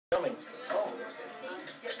coming. Oh.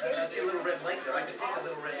 I see a little red light there. I could take a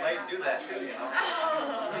little red light and do that too, you know.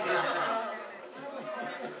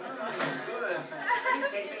 Good. Are you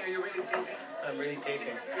taping? Are you really taping? I'm really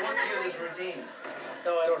taping. He wants to use his routine.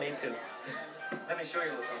 No, I don't need to. Let me show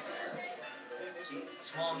you a little something. See,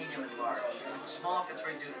 small, medium, and large. The small fits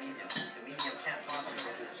right through the medium. The medium can't possibly go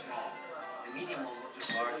through the small. The medium will go through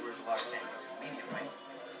the large, whereas the large can't go through the medium, right?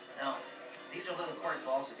 Now, these are little cork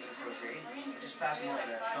balls that you can crochet. You just pass them over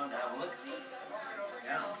to Sean to have a look.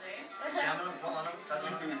 Yeah. Examine them, pull on them, touch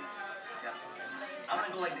them. Yeah. I'm going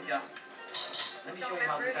to go like this. Yeah. Let me show you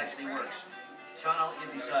how this actually works. Sean, I'll let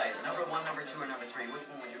you decide. Number 1, number 2, or number 3. Which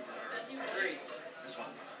one would you prefer? 3. This one.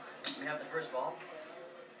 We have the first ball.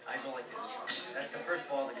 I go like this. That's the first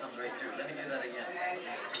ball that comes right through. Let me do that again.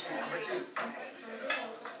 Number 2.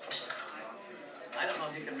 I don't know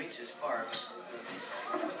if you can reach this far, but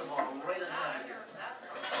put the ball right on top of here.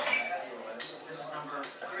 This is number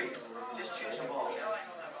 3. Just choose a ball.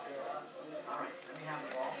 Alright, let me have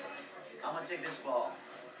the ball. I'm going to take this ball.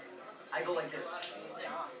 I go like this.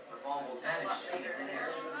 The ball will vanish in the thin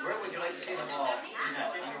air. Where would you like to see the ball?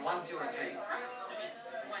 Number 1, 2, or 3?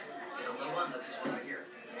 Number 1, that's this one right here.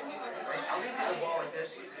 Right, I'll leave you the ball like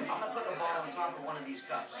this. I'm going to put the ball on top of one of these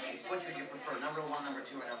cups. Which would you prefer? Number 1, number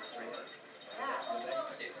 2, or number 3? Number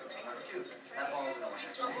 2. That ball is going.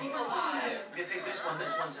 If you pick this one,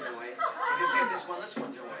 this one's in the way. If you pick this one, this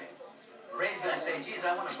one's in the way. Ray's going to say, geez,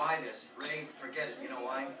 I want to buy this. Ray, forget it. You know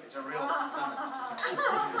why? It's a real lemon.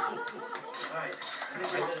 Alright, let me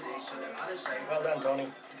present these so the other side. Well done, Tony.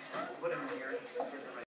 Put them in here.